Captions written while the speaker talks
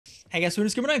Hey guys, so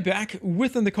it's coming right back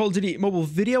with the Call of Duty mobile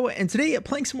video, and today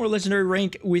playing some more legendary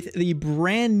rank with the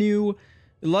brand new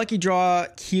Lucky Draw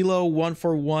Kilo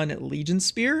 141 Legion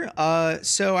Spear.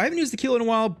 So I haven't used the Kilo in a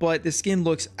while, but the skin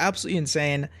looks absolutely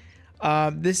insane.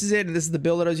 This is it, and this is the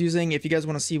build that I was using. If you guys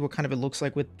want to see what kind of it looks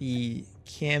like with the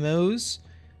camos,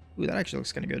 ooh, that actually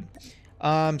looks kind of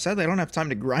good. Sadly, I don't have time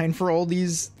to grind for all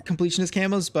these completionist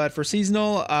camos, but for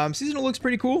seasonal, seasonal looks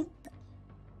pretty cool.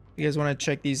 You guys want to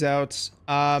check these out.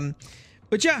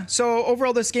 But yeah, so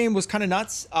overall this game was kind of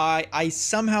nuts. I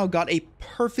somehow got a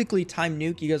perfectly timed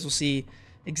nuke. You guys will see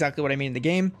exactly what I mean in the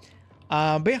game.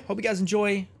 But yeah, hope you guys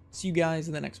enjoy. See you guys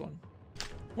in the next one.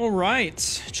 All right,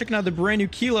 checking out the brand new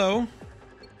Kilo.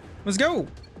 Let's go.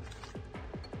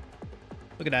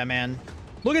 Look at that, man.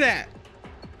 Look at that.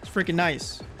 It's freaking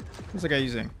nice. What's that guy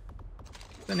using?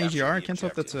 Is that an AGR? I can't tell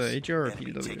if that's a AGR or a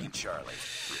PDW.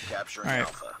 All right,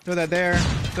 throw that there.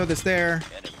 Throw this there.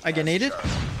 I get naded.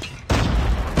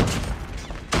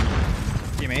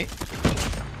 Teammate.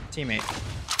 Teammate.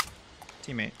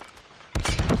 Teammate.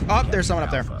 Oh, there's someone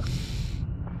up there.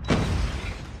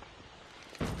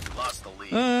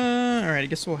 Alright, I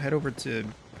guess we'll head over to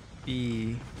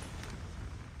B.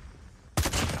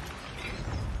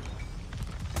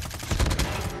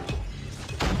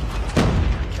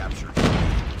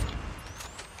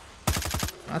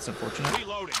 That's unfortunate.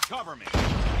 Reloading, cover me.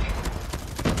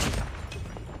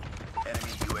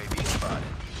 Enemy UAV spotted.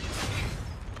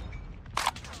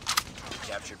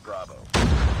 Captured Bravo.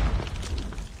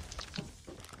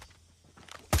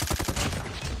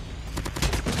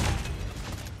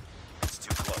 It's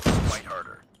too close. Fight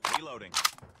harder. Reloading.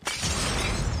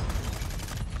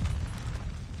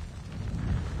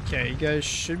 Okay, you guys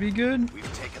should be good.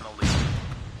 We've taken the lead.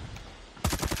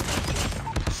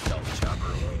 Stealth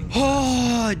chopper awaiting.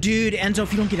 Oh, dude, Enzo,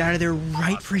 if you don't get out of there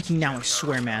right freaking now, I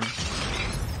swear, man.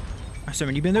 I swear,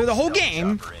 man, you've been there the whole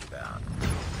game. Chopper inbound.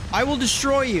 I will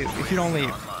destroy you if you don't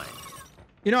leave. Online.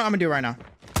 You know what I'm gonna do right now?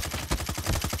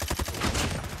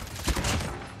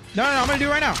 No, I'm gonna do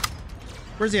it right now.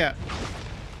 Where's he at?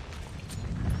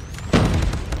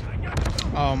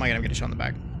 Oh my god, I'm getting shot in the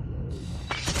back.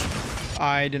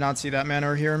 I did not see that man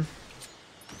over here.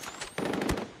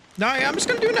 No, I'm just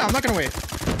gonna do it now. I'm not gonna wait.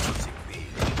 Losing B.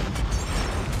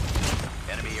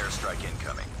 Enemy airstrike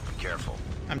incoming. Be careful.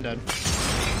 I'm dead.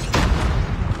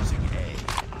 Losing A.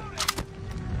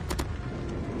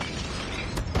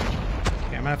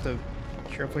 Okay, I'm gonna have to be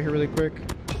careful here really quick.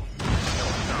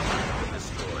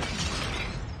 Destroyed.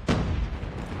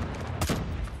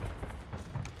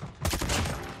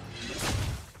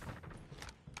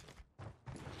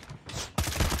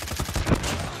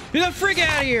 Get the freak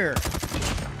out of here!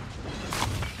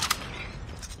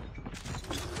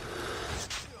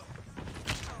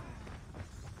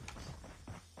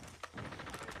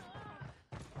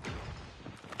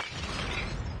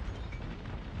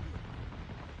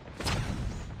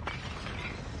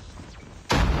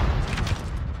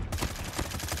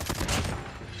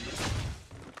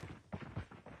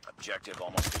 Objective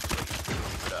almost complete.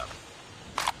 Keep it up.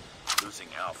 Losing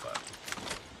Alpha.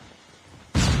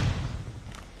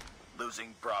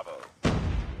 Losing Bravo.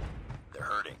 They're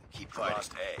hurting. Keep fighting.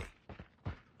 Lost A.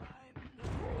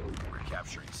 We're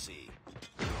capturing C.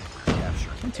 We're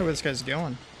capturing Let's see where this guy's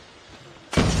going.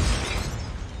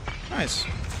 Nice.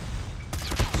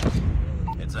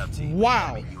 Heads up, team.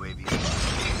 Wow. Enemy UAV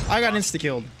spotted. I got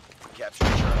insta-killed. Capture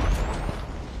Charlie.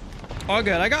 All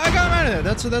good. I got him out of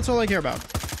there. That's all I care about.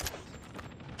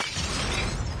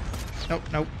 Nope,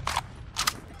 nope.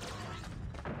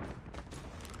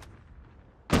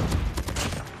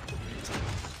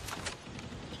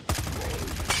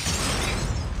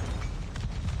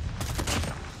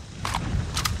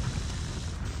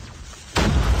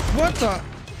 What the?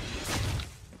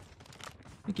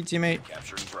 Thank you, teammate.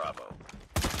 Capturing Bravo.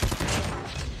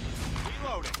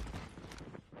 Reloading.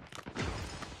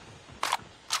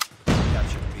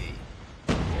 Capture B.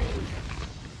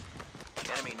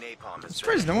 Enemy napalm I'm is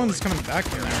surprised no one's coming back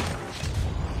from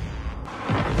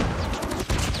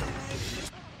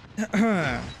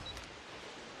there.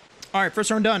 Alright, first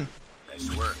round done.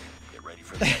 Nice work. Get ready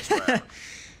for the next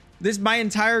round. My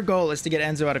entire goal is to get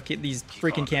Enzo out of these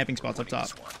freaking camping spots up top.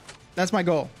 That's my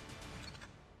goal.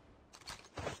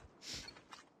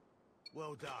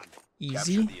 Well done.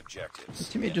 Easy? Capture the objectives.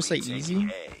 Did teammate just say Enemy easy? taking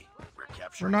A. We're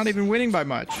capturing We're not even winning by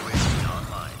much. UAV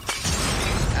online.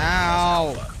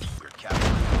 Ow. We're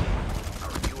capturing B.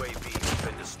 Our UAV has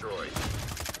been destroyed.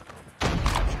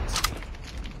 Capturing C.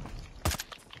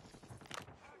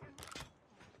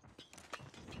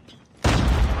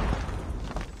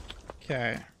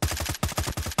 Okay.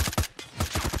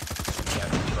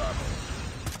 Captured Bravo.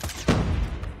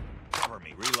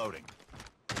 Reloading.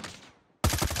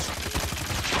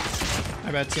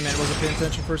 My bad, teammate wasn't paying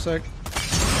attention for a sec.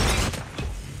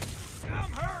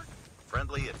 I'm hurt.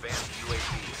 Friendly advanced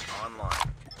UAV is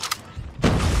online.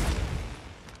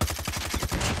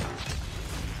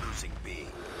 Losing B.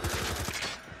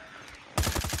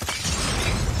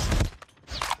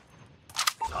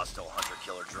 Hostile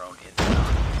hunter-killer drone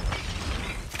inbound.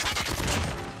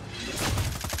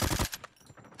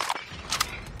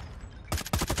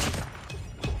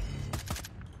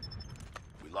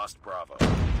 We lost Bravo.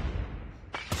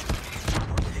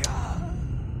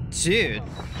 Dude,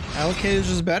 LK is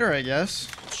just better, I guess.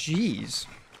 Jeez.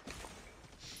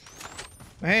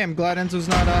 Hey, I'm glad Enzo's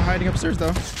not hiding upstairs,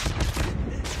 though.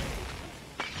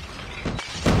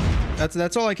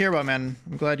 That's all I care about, man.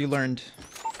 I'm glad you learned.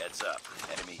 Heads up.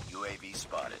 Enemy UAV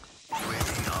spotted.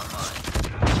 UAV online.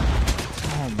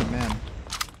 Oh, man.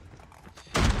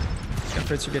 These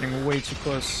efforts are getting way too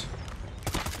close.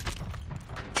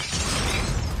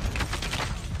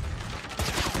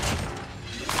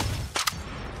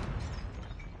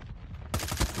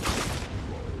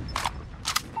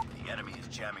 The enemy is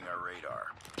jamming our radar.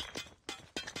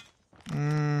 We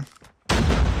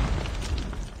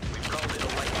rolled in a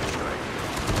lightning strike.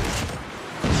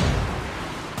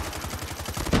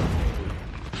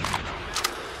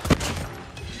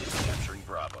 Capturing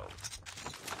Bravo.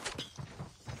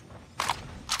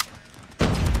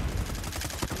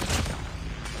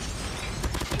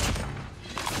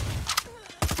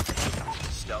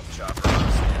 Stealth chopper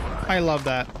on standby. I love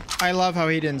that. I love how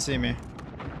he didn't see me.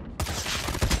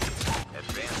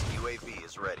 Advanced UAV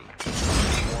is ready.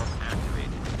 Swarm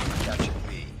activated. Capture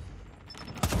B.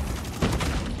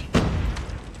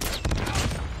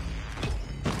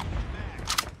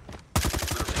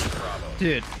 Losing Bravo.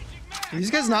 Dude, do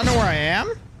these guys not know where I am?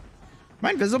 Am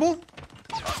I invisible?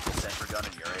 Toss the sentry gun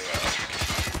in your AO.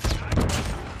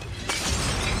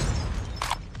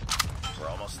 We're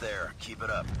almost there. Keep it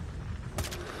up.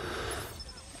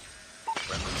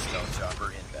 Friendly stealth chopper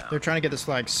inbound. They're trying to get this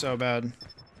flag so bad.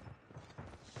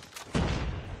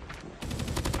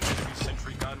 Enemy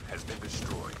sentry gun has been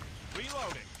destroyed.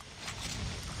 Reloading.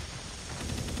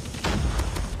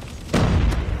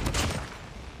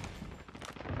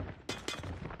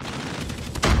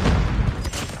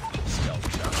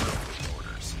 Stealth chopper with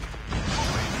orders.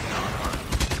 UAV online.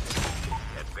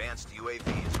 Advanced UAV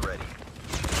is ready.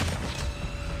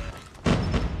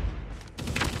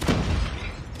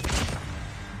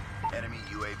 Enemy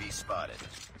UAV spotted.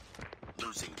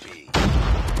 Losing B.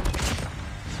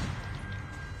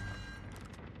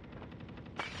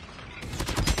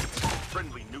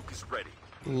 Friendly nuke is ready.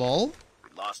 Lol. We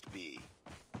lost B.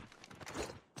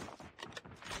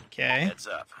 Okay. Heads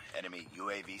up. Enemy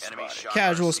UAV spotted.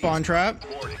 Casual spawn trap.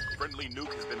 Warning. Friendly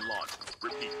nuke has been launched.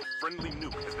 Repeat. Friendly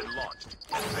nuke has been launched.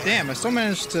 Damn, I still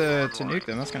managed to nuke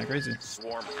them. That's kind of crazy.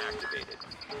 Swarm activated.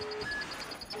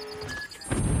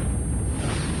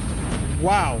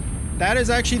 Wow. That is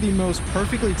actually the most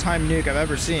perfectly timed nuke I've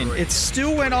ever seen. It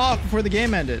still went off before the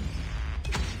game ended.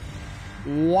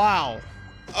 Wow.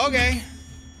 Okay.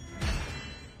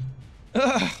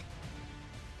 Ugh.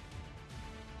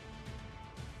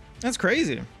 That's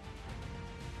crazy.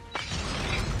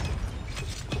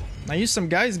 I used some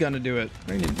guy's gun to do it.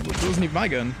 It wasn't even my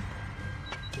gun.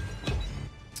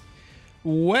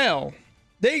 Well,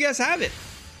 there you guys have it.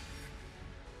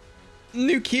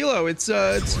 New Kilo. It's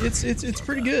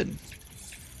pretty good.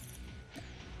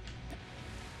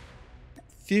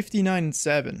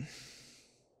 59-7.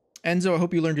 Enzo, I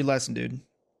hope you learned your lesson, dude.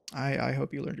 I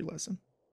hope you learned your lesson.